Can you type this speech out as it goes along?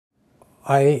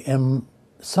I am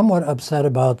somewhat upset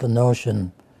about the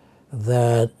notion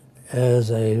that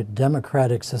as a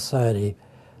democratic society,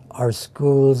 our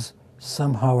schools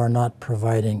somehow are not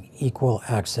providing equal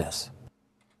access.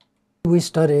 We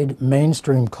studied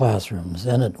mainstream classrooms,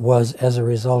 and it was as a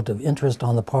result of interest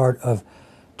on the part of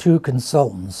two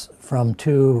consultants from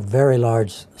two very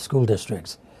large school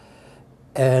districts.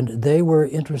 And they were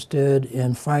interested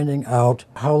in finding out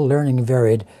how learning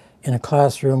varied in a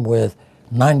classroom with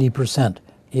 90%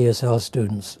 ESL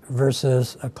students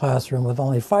versus a classroom with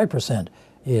only 5%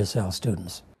 ESL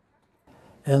students.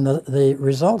 And the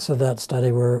results of that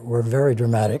study were very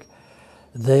dramatic.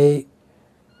 They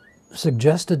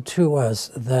suggested to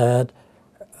us that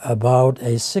about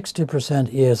a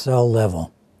 60% ESL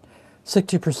level,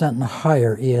 60% and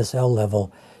higher ESL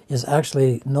level, is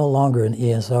actually no longer an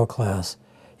ESL class.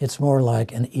 It's more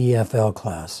like an EFL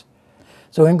class.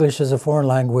 So English as a foreign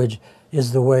language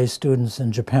is the way students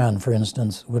in Japan, for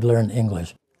instance, would learn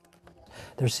English.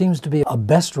 There seems to be a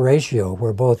best ratio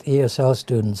where both ESL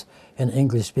students and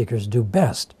English speakers do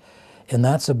best, and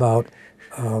that's about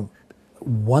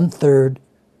 1/3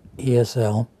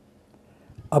 ESL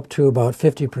up to about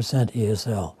 50%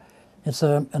 ESL. It's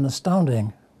an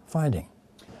astounding finding.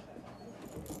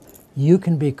 You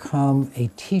can become a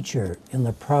teacher in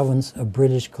the province of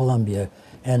British Columbia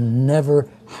and never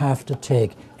have to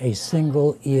take a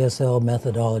single ESL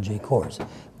methodology course.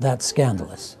 That's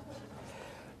scandalous,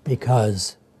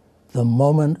 because the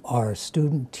moment our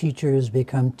student teachers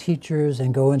become teachers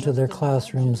and go into their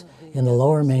classrooms in the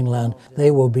Lower Mainland, they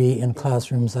will be in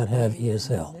classrooms that have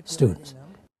ESL students.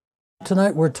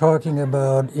 Tonight we're talking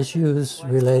about issues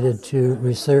related to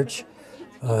research,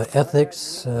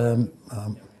 ethics,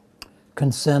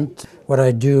 consent. What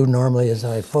I do normally is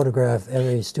I photograph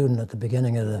every student at the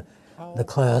beginning of the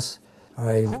class.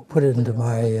 I put it into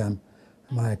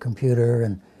my computer,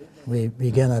 and we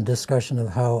begin a discussion of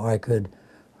how I could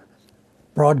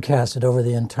broadcast it over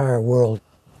the entire world.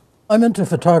 I'm into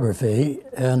photography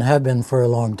and have been for a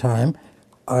long time.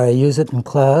 I use it in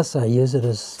class. I use it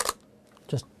as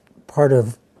just part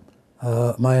of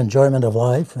my enjoyment of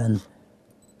life and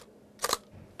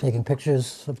taking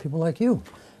pictures of people like you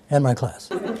and my class.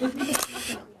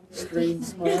 Strange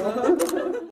smile.